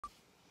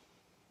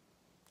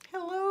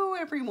Hello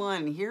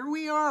everyone, here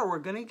we are. We're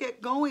going to get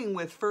going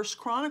with 1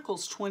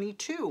 Chronicles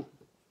 22.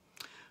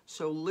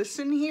 So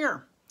listen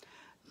here.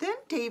 Then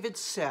David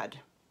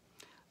said,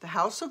 "The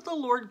house of the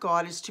Lord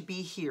God is to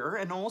be here,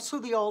 and also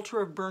the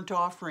altar of burnt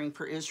offering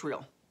for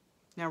Israel."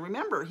 Now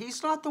remember,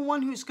 he's not the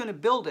one who's going to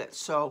build it,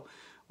 so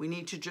we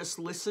need to just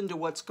listen to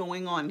what's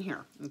going on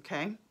here,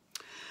 okay?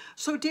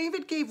 So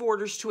David gave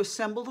orders to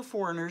assemble the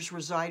foreigners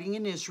residing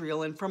in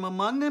Israel, and from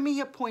among them he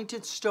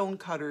appointed stone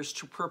cutters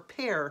to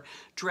prepare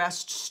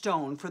dressed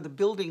stone for the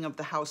building of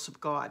the house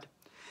of God.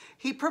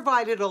 He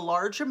provided a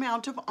large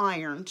amount of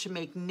iron to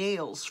make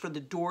nails for the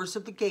doors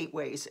of the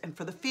gateways and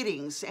for the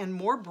fittings, and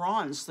more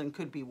bronze than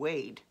could be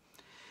weighed.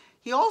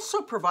 He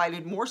also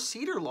provided more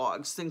cedar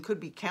logs than could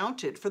be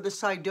counted, for the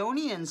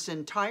Sidonians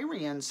and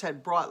Tyrians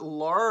had brought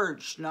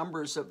large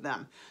numbers of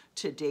them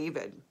to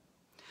David.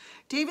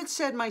 David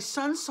said, "My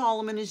son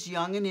Solomon is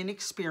young and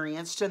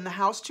inexperienced, and the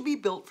house to be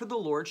built for the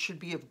Lord should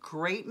be of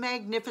great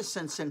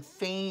magnificence and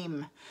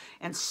fame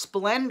and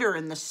splendor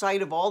in the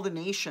sight of all the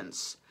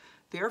nations.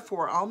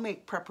 Therefore, I'll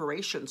make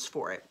preparations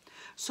for it."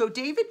 So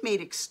David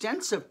made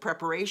extensive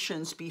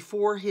preparations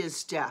before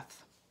his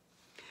death.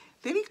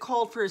 Then he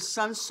called for his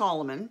son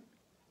Solomon,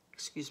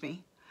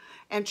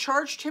 and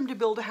charged him to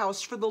build a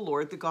house for the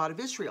Lord, the God of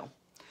Israel.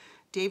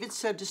 David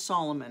said to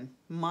Solomon,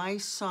 "My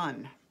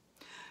son,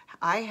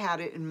 I had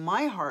it in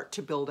my heart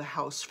to build a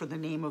house for the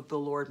name of the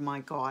Lord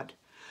my God.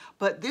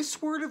 But this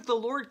word of the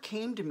Lord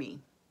came to me.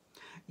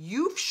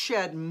 You've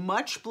shed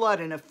much blood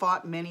and have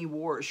fought many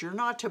wars. You're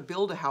not to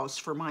build a house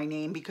for my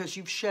name because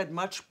you've shed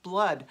much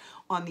blood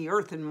on the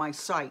earth in my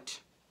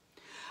sight.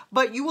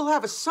 But you will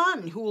have a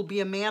son who will be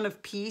a man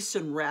of peace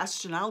and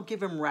rest, and I'll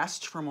give him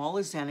rest from all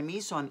his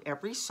enemies on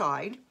every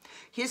side.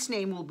 His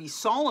name will be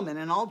Solomon,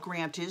 and I'll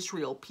grant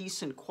Israel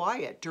peace and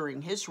quiet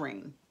during his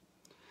reign.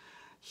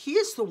 He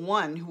is the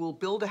one who will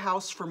build a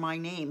house for my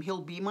name.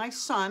 He'll be my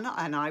son,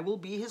 and I will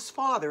be his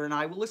father, and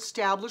I will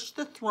establish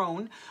the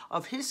throne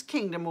of his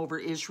kingdom over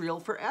Israel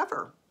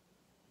forever.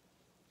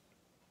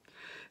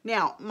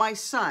 Now, my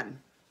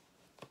son,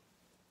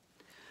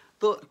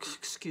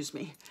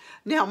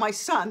 Now, my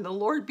son, the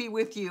Lord be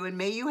with you, and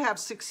may you have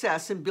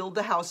success and build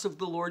the house of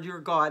the Lord your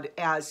God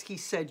as he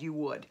said you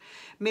would.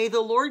 May the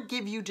Lord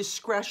give you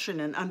discretion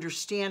and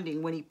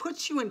understanding when he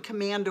puts you in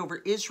command over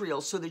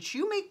Israel, so that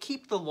you may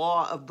keep the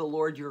law of the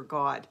Lord your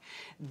God.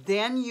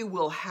 Then you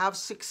will have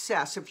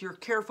success if you're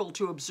careful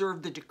to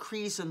observe the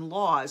decrees and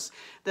laws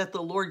that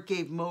the Lord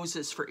gave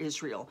Moses for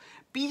Israel.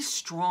 Be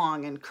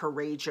strong and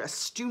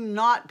courageous. Do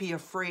not be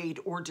afraid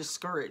or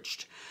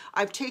discouraged.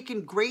 I've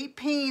taken great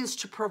pains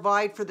to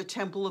provide for the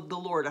temple of the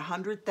Lord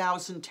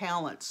 100,000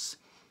 talents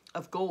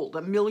of gold,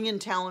 1,000,000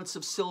 talents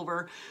of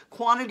silver,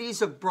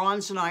 quantities of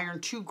bronze and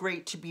iron too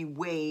great to be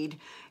weighed,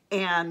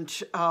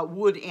 and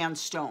wood and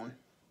stone.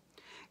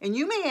 And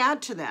you may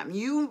add to them.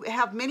 You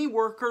have many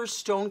workers,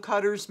 stone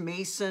cutters,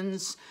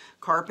 masons,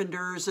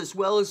 carpenters, as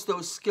well as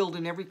those skilled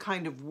in every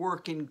kind of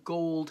work in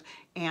gold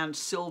and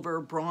silver,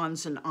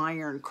 bronze and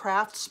iron,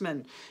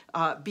 craftsmen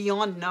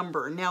beyond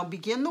number. Now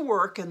begin the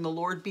work, and the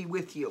Lord be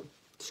with you."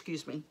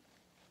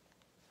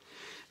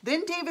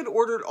 Then David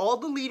ordered all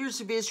the leaders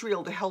of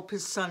Israel to help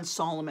his son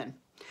Solomon.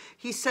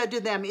 He said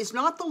to them, "Is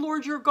not the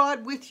Lord your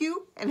God with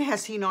you? And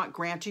has he not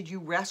granted you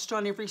rest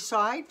on every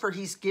side? For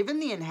he's given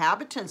the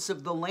inhabitants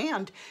of the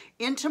land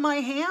into my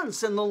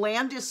hands, and the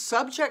land is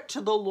subject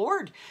to the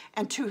Lord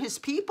and to his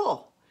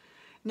people.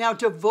 Now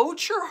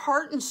devote your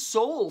heart and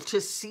soul to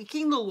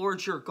seeking the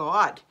Lord your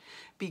God.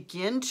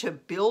 Begin to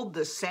build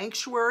the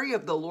sanctuary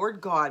of the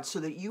Lord God, so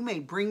that you may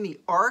bring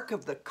the ark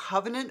of the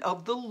covenant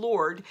of the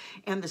Lord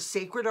and the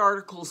sacred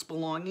articles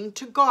belonging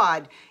to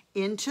God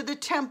into the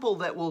temple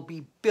that will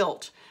be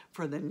built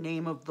for the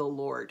name of the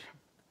Lord."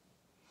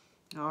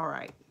 All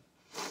right.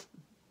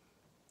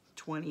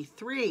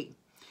 23.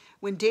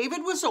 When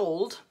David was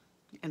old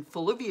and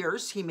full of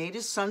years, he made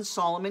his son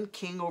Solomon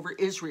king over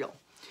Israel.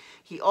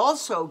 He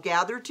also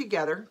gathered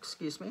together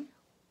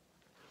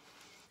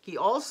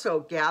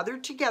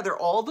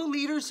all the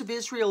leaders of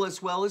Israel,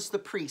 as well as the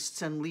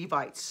priests and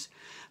Levites.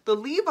 The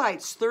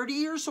Levites, 30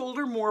 years old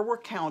or more, were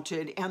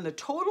counted, and the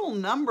total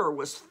number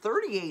was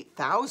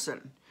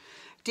 38,000.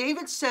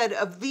 David said,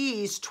 "Of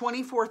these,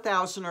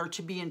 24,000 are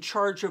to be in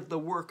charge of the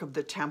work of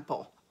the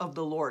temple of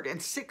the Lord, and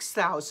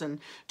 6,000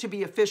 to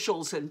be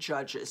officials and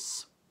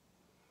judges.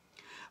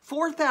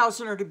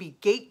 4,000 are to be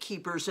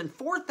gatekeepers, and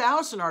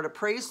 4,000 are to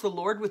praise the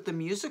Lord with the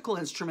musical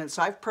instruments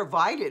I've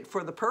provided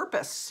for that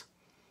purpose."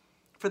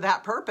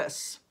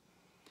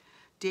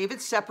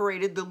 David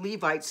separated the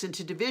Levites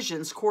into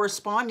divisions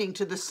corresponding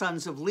to the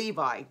sons of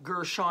Levi: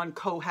 Gershon,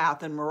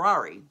 Kohath, and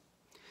Merari.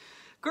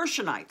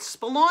 Gershonites,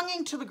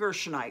 belonging to the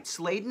Gershonites,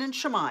 Laden and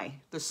Shammai.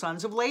 The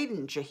sons of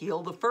Laden: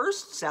 Jehiel the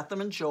first, Zetham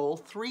and Joel,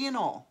 3 in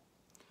all.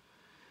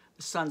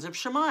 The sons of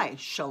Shammai: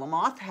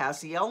 Shelomoth,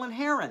 Haziel, and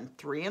Haran,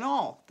 3 in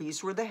all.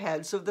 These were the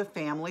heads of the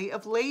family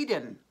of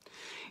Laden.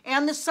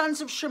 And the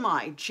sons of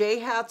Shammai,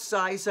 Jahath,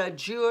 Ziza,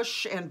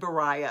 Jeush, and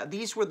Beriah.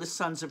 These were the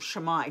sons of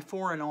Shammai,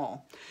 4 in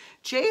all.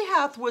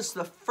 Jahath was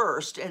the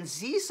first, and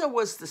Ziza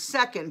was the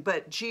second,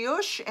 but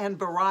Jeush and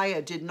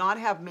Beriah did not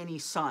have many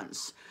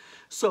sons.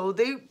 So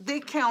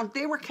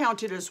they were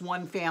counted as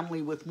one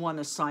family with one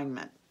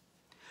assignment.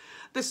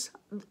 The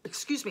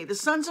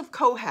sons of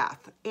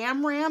Kohath,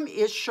 Amram,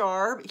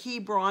 Ishar,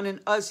 Hebron,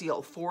 and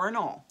Uzziel, 4 in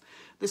all.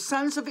 The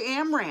sons of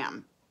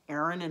Amram,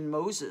 Aaron and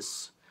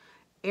Moses.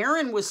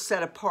 Aaron was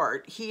set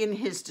apart, he and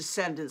his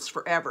descendants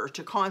forever,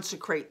 to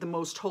consecrate the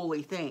most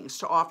holy things,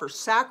 to offer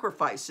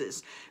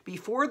sacrifices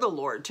before the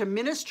Lord, to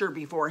minister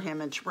before him,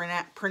 and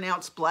to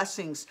pronounce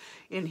blessings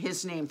in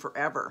his name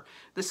forever.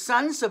 The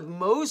sons of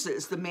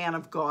Moses, the man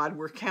of God,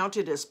 were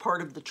counted as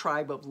part of the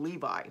tribe of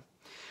Levi.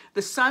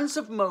 The sons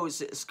of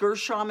Moses,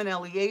 Gershom and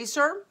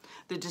Eleazar.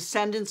 The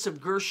descendants of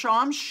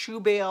Gershom,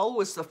 Shubael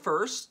was the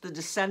first. The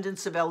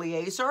descendants of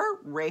Eleazar,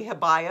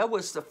 Rehabiah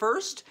was the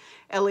first.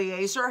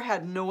 Eleazar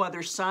had no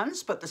other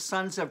sons, but the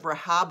sons of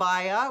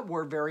Rehabiah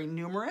were very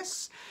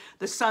numerous.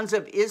 The sons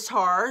of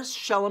Izhar,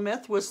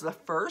 Shelomith was the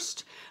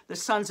first. The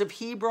sons of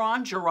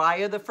Hebron,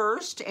 Jeriah the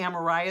first,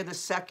 Amariah the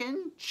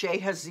second,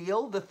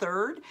 Jehaziel the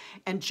third,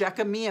 and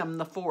Jekameam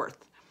the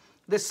fourth.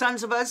 The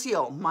sons of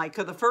Uzziel,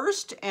 Micah the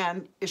first,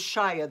 and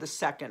Ishiah the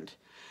second.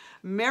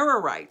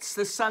 Merarites,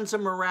 the sons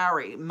of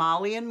Merari,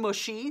 Mali and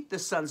Mushi. The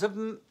sons of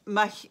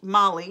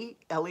Mali,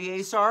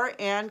 Eleazar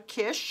and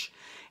Kish.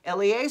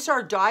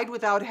 Eleazar died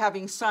without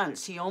having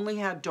sons. He only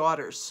had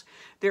daughters.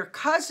 Their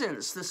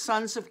cousins, the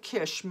sons of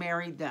Kish,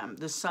 married them.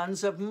 The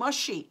sons of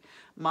Mushi,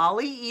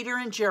 Mali, Eder,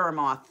 and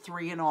Jeremoth,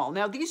 3 in all.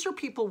 Now, these are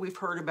people we've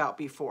heard about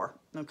before,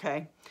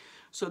 okay?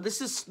 So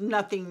this is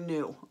nothing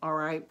new, all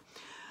right?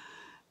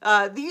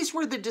 These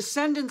were the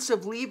descendants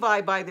of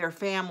Levi by their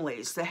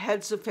families, the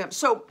heads of families.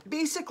 So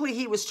basically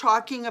he was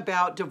talking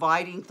about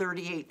dividing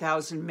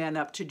 38,000 men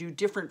up to do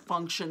different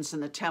functions in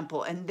the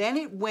temple. And then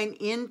it went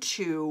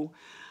into,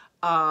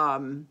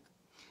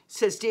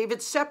 says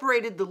David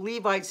separated the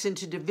Levites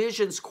into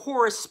divisions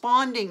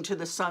corresponding to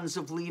the sons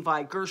of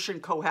Levi, Gershon,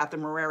 Kohath,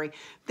 and Merari.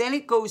 Then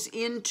it goes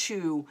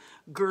into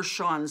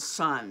Gershon's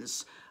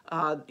sons.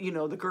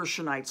 The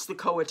Gershonites, the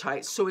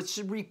Kohatites. So it's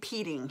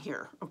repeating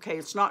here, okay?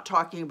 It's not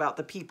talking about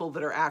the people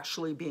that are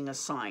actually being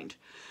assigned.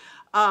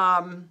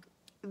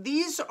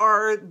 These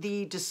are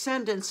the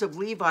descendants of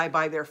Levi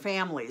by their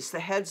families, the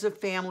heads of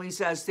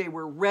families as they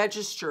were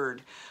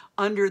registered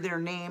under their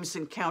names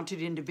and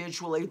counted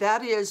individually.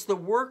 That is, the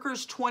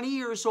workers 20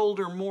 years old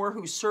or more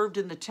who served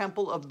in the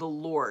temple of the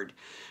Lord.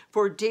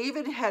 For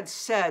David had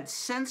said,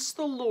 since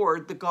the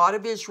Lord, the God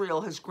of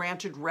Israel, has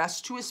granted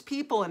rest to his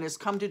people and has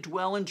come to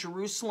dwell in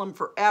Jerusalem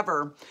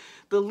forever,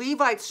 the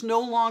Levites no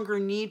longer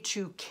need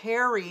to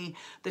carry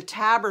the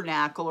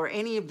tabernacle or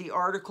any of the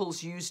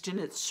articles used in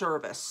its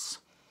service.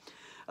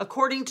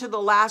 According to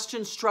the last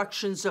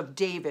instructions of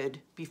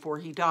David before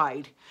he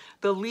died,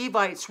 the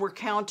Levites were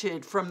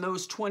counted from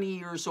those 20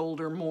 years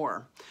old or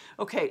more.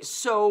 Okay,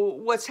 so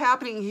what's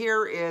happening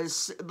here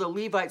is the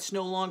Levites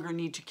no longer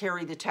need to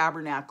carry the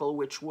tabernacle,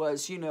 which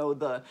was,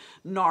 the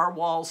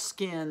narwhal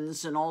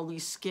skins and all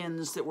these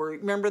skins that were,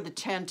 remember the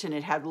tent, and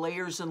it had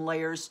layers and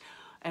layers,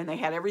 and they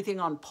had everything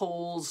on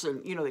poles,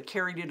 and, they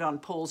carried it on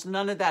poles.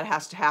 None of that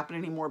has to happen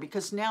anymore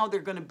because now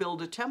they're going to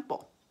build a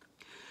temple.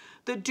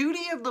 The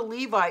duty of the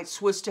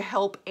Levites was to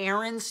help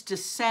Aaron's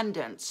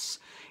descendants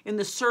in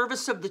the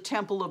service of the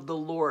temple of the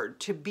Lord,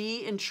 to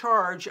be in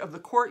charge of the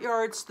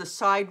courtyards, the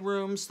side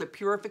rooms, the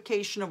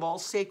purification of all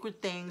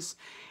sacred things,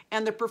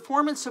 and the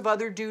performance of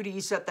other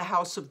duties at the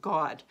house of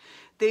God.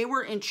 They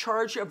were in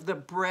charge of the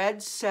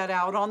bread set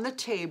out on the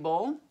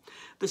table,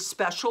 the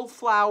special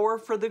flour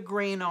for the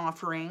grain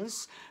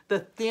offerings,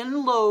 the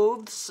thin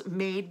loaves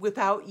made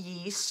without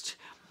yeast,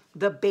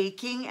 the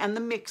baking and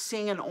the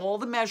mixing and all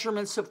the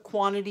measurements of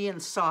quantity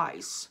and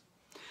size.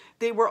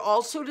 They were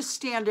also to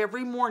stand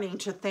every morning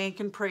to thank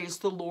and praise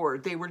the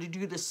Lord. They were to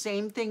do the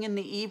same thing in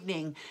the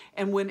evening.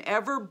 And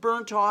whenever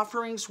burnt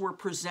offerings were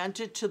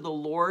presented to the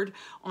Lord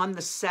on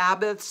the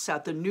Sabbaths,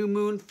 at the new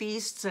moon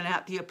feasts, and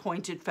at the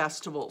appointed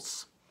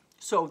festivals.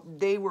 So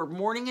they were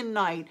morning and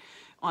night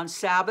on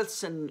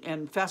Sabbaths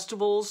and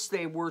festivals.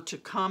 They were to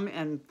come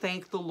and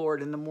thank the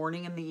Lord in the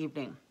morning and the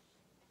evening.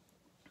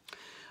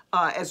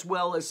 As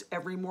well as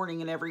every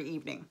morning and every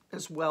evening,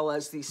 as well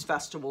as these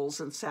festivals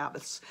and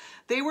Sabbaths.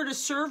 They were to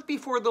serve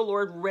before the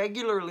Lord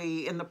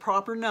regularly in the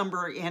proper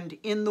number and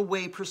in the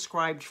way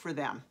prescribed for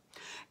them.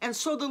 And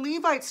so the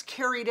Levites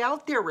carried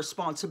out their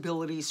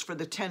responsibilities for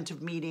the tent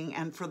of meeting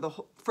and for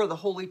the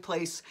holy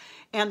place,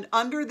 and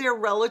under their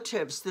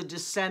relatives, the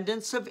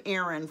descendants of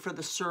Aaron, for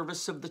the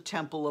service of the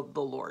temple of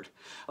the Lord.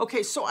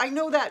 Okay, so I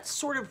know that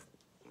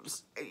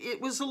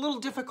it was a little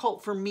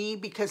difficult for me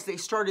because they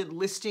started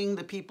listing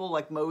the people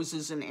like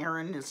Moses and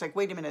Aaron. It's like,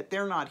 wait a minute,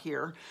 they're not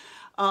here.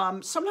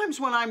 Sometimes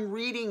when I'm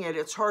reading it,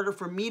 it's harder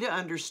for me to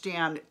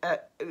understand.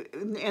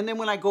 And then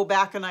when I go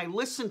back and I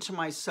listen to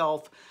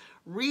myself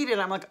read it,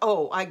 I'm like,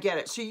 oh, I get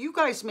it. So you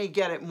guys may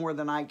get it more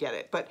than I get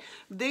it, but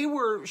they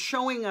were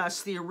showing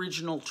us the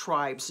original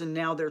tribes, and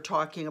now they're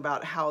talking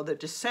about how the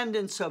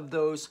descendants of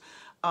those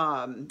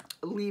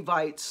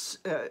Levites,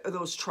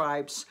 those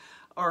tribes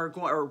are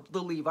going, or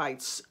the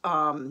Levites,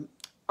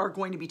 are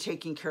going to be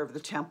taking care of the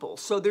temple.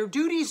 So their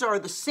duties are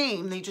the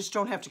same, they just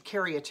don't have to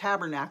carry a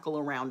tabernacle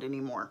around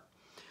anymore.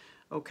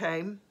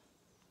 Okay?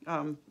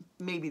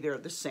 Maybe they're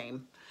the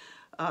same.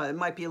 It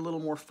might be a little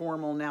more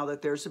formal now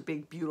that there's a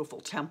big, beautiful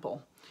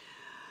temple.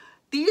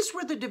 These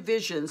were the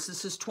divisions,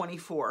 this is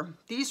 24.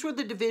 These were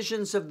the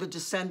divisions of the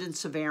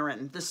descendants of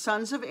Aaron. The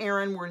sons of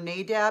Aaron were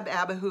Nadab,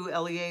 Abihu,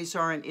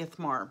 Eleazar, and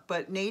Ithamar.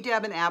 But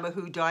Nadab and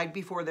Abihu died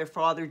before their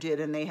father did,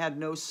 and they had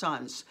no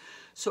sons.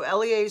 So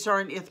Eleazar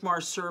and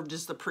Ithamar served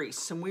as the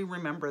priests, and we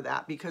remember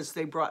that because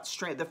they brought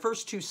the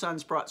first two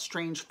sons brought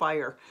strange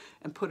fire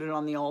and put it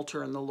on the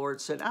altar, and the Lord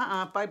said,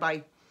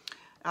 bye-bye,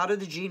 out of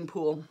the gene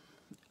pool.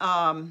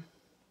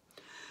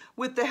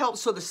 With the help,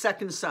 so the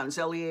second sons,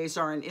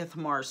 Eleazar and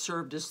Ithamar,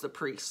 served as the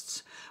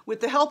priests. With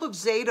the help of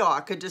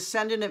Zadok, a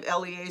descendant of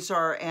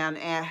Eleazar, and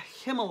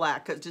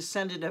Ahimelech, a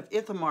descendant of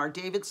Ithamar,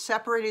 David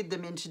separated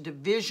them into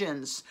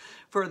divisions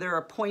for their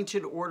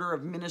appointed order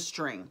of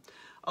ministering.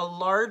 A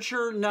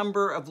larger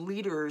number of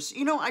leaders.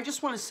 You know, I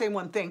just want to say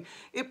one thing.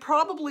 It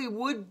probably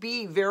would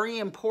be very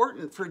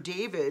important for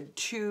David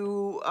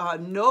to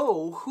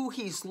know who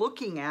he's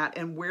looking at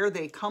and where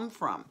they come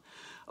from.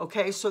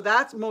 Okay, so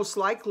that most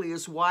likely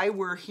is why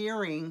we're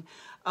hearing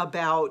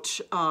about,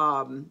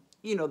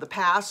 you know, the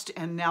past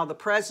and now the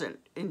present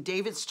in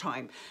David's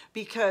time,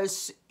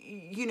 because,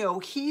 you know,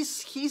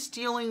 he's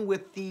dealing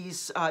with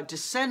these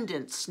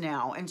descendants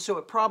now, and so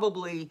it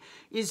probably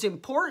is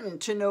important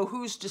to know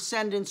whose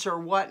descendants are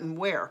what and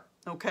where,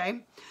 okay?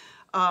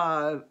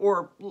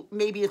 Or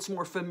maybe it's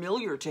more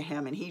familiar to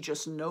him and he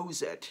just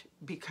knows it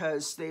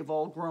because they've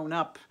all grown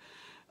up.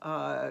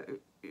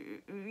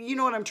 You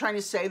know what I'm trying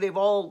to say? They've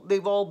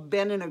all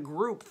been in a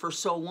group for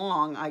so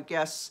long, I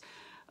guess.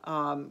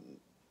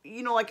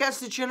 You know, like as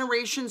the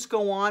generations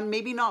go on,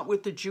 maybe not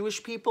with the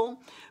Jewish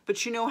people,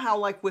 but you know how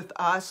like with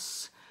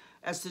us,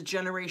 as the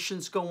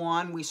generations go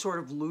on, we sort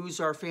of lose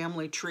our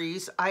family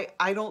trees. I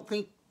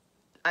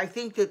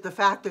think that the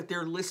fact that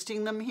they're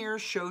listing them here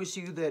shows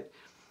you that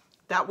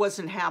that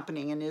wasn't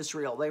happening in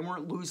Israel. They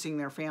weren't losing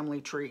their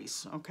family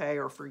trees, okay,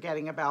 or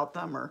forgetting about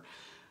them, or,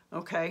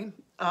 okay,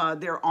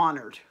 they're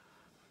honored.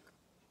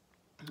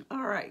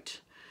 All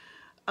right.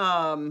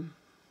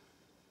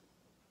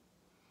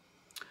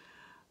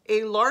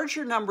 A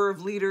larger number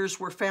of leaders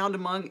were found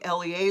among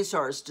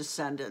Eleazar's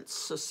descendants.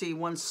 So see,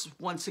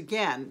 once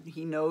again,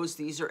 he knows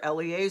these are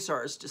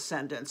Eleazar's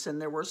descendants, and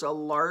there was a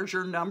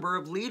larger number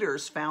of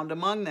leaders found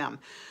among them.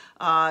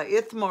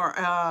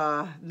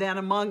 Than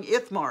among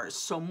Ithamar's,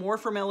 so more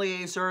from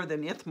Eleazar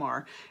than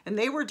Ithamar, and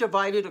they were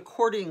divided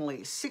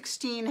accordingly,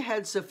 16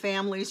 heads of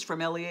families from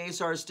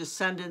Eleazar's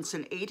descendants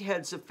and 8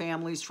 heads of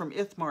families from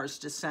Ithamar's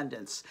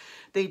descendants.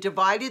 They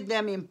divided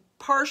them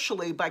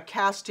impartially by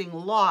casting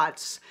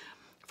lots,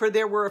 for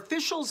there were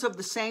officials of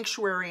the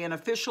sanctuary and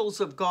officials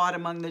of God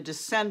among the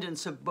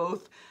descendants of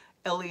both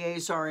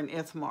Eleazar and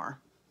Ithamar.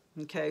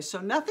 Okay, so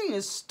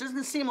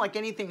doesn't seem like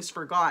anything's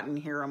forgotten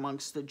here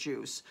amongst the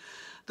Jews.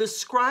 The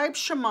scribe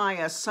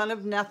Shemaiah, son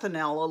of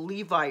Nethanel, a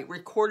Levite,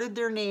 recorded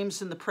their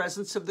names in the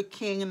presence of the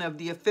king and of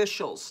the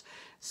officials.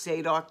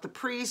 Zadok the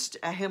priest,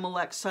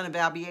 Ahimelech, son of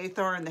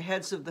Abiathar, and the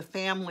heads of the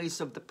families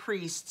of the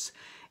priests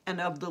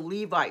and of the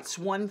Levites,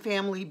 one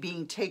family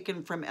being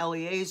taken from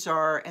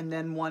Eleazar and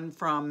then one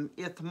from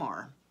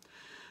Ithamar.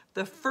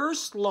 The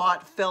first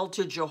lot fell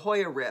to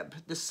Jehoiarib,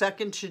 the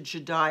second to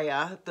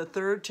Jediah, the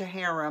third to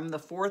Haram, the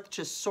fourth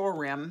to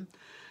Sorim,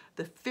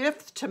 the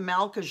fifth to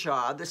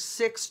Malchijah, the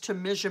sixth to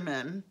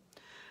Mijamin,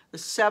 the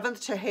seventh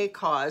to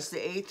Hakaz,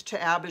 the eighth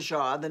to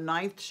Abijah, the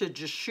ninth to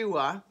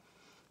Jeshua,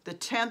 the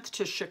 10th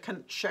to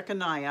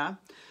Shechaniah,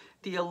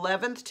 the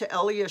 11th to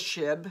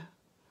Eliashib,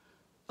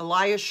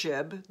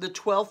 the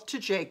 12th to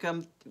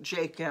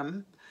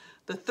Jachim,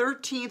 the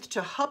 13th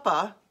to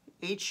Huppah,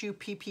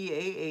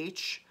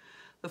 Huppah,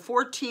 the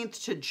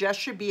 14th to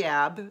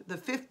Jeshabeab, the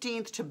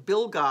 15th to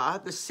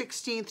Bilgah, the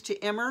 16th to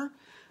Immer,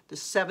 the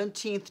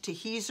 17th to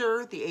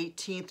Hezer, the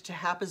 18th to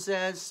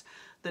Hapazez,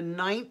 the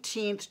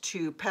 19th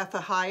to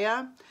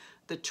Pethahiah,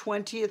 the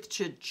 20th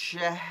to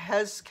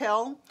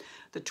Jehezkel,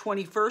 the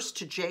 21st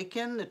to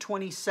Jachin, the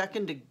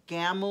 22nd to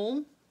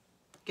Gamul,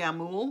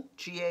 Gamul,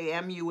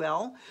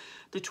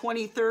 the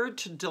 23rd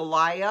to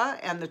Deliah,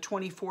 and the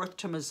 24th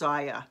to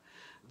Mosiah.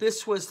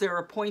 This was their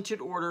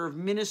appointed order of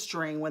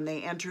ministering when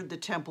they entered the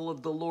temple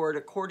of the Lord,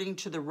 according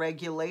to the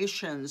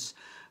regulations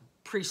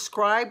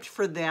prescribed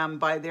for them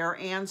by their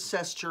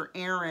ancestor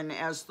Aaron,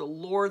 as the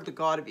Lord, the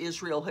God of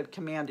Israel, had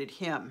commanded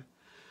him.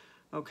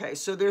 Okay,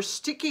 so they're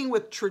sticking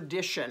with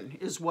tradition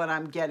is what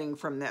I'm getting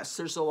from this.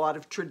 There's a lot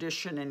of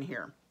tradition in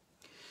here.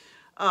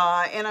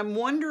 And I'm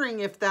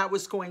wondering if that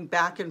was going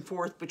back and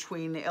forth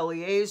between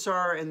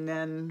Eleazar and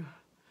then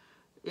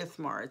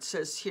Ithamar. It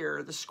says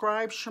here, the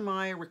scribe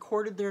Shemaiah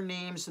recorded their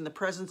names in the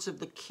presence of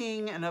the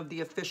king and of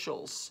the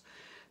officials.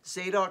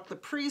 Zadok the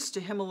priest,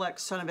 Ahimelech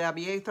son of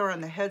Abiathar,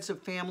 and the heads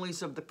of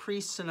families of the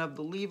priests and of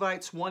the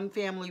Levites, one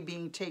family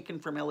being taken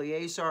from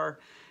Eleazar,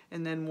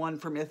 and then one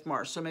from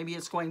Ithamar. So maybe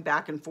it's going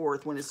back and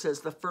forth when it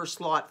says the first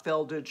lot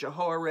fell to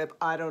Jehoiarib.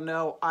 I don't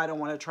know. I don't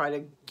want to try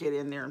to get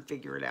in there and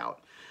figure it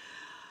out.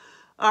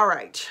 All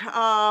right.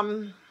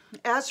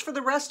 As for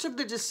the rest of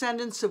the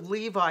descendants of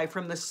Levi,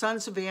 from the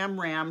sons of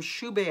Amram,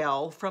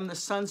 Shubael, from the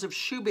sons of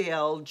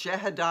Shubael,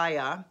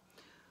 Jediah.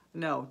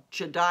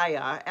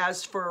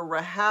 As for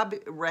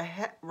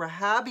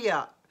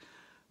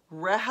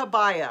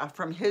Rehabiah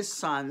from his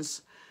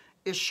sons,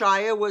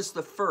 Ishiah was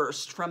the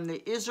first. From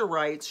the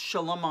Israelites,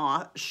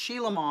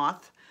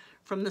 Shelamoth.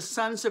 From the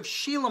sons of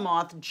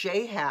Shelamoth,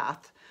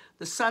 Jahath.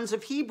 The sons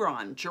of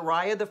Hebron,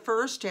 Jeriah the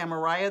first,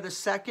 Amariah the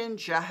second,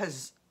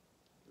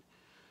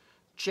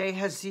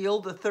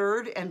 Jahaziel the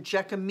third, and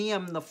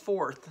Jekameam the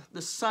fourth.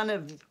 The son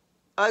of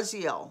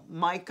Uzziel,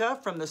 Micah.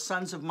 From the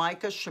sons of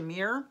Micah,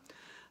 Shamir.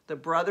 The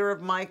brother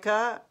of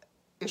Micah,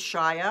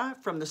 Ishiah.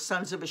 From the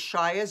sons of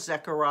Ishiah,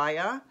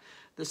 Zechariah.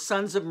 The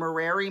sons of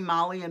Merari,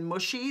 Mali, and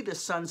Mushi. The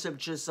sons of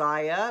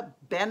Josiah,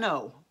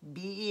 Beno,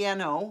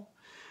 B-E-N-O.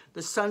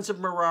 The sons of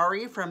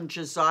Merari, from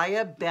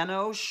Josiah,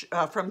 Beno,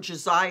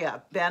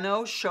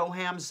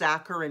 Shoham,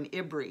 Zachar, and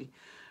Ibri.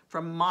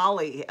 From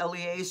Mali,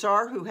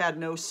 Eleazar, who had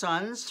no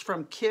sons.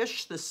 From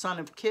Kish, the son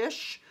of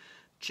Kish,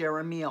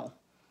 Jeremiel.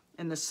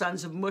 And the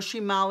sons of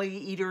Mushi,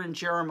 Mali, Eder, and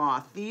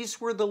Jeremoth. These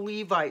were the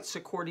Levites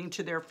according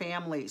to their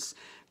families.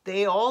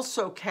 They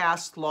also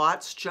cast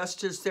lots,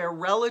 just as their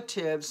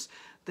relatives,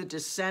 the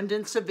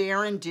descendants of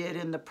Aaron, did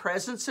in the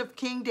presence of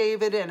King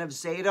David and of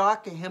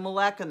Zadok,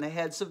 Ahimelech, and the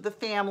heads of the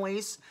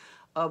families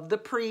of the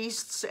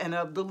priests and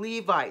of the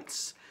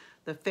Levites.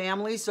 The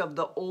families of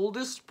the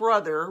oldest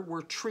brother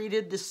were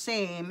treated the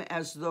same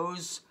as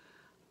those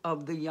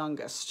of the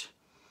youngest.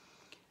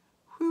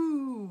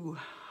 Whew.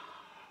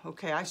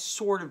 Okay, I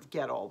sort of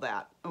get all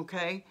that,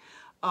 okay?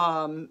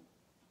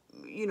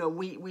 You know,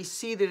 we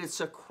see that it's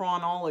a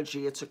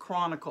chronology, it's a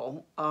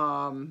chronicle.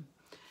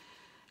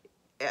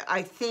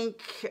 I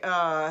think,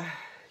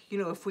 you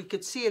know, if we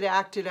could see it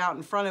acted out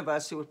in front of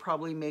us, it would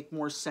probably make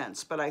more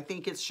sense. But I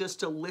think it's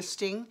just a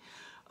listing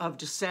of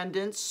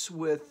descendants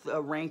with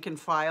a rank and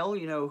file,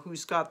 you know,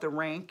 who's got the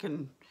rank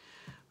and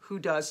who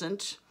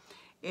doesn't.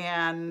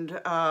 And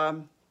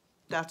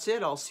that's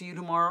it. I'll see you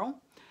tomorrow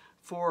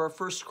for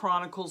 1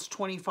 Chronicles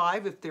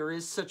 25. If there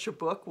is such a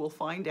book, we'll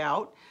find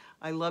out.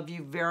 I love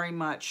you very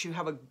much. You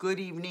have a good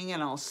evening,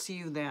 and I'll see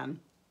you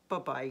then.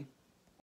 Bye-bye.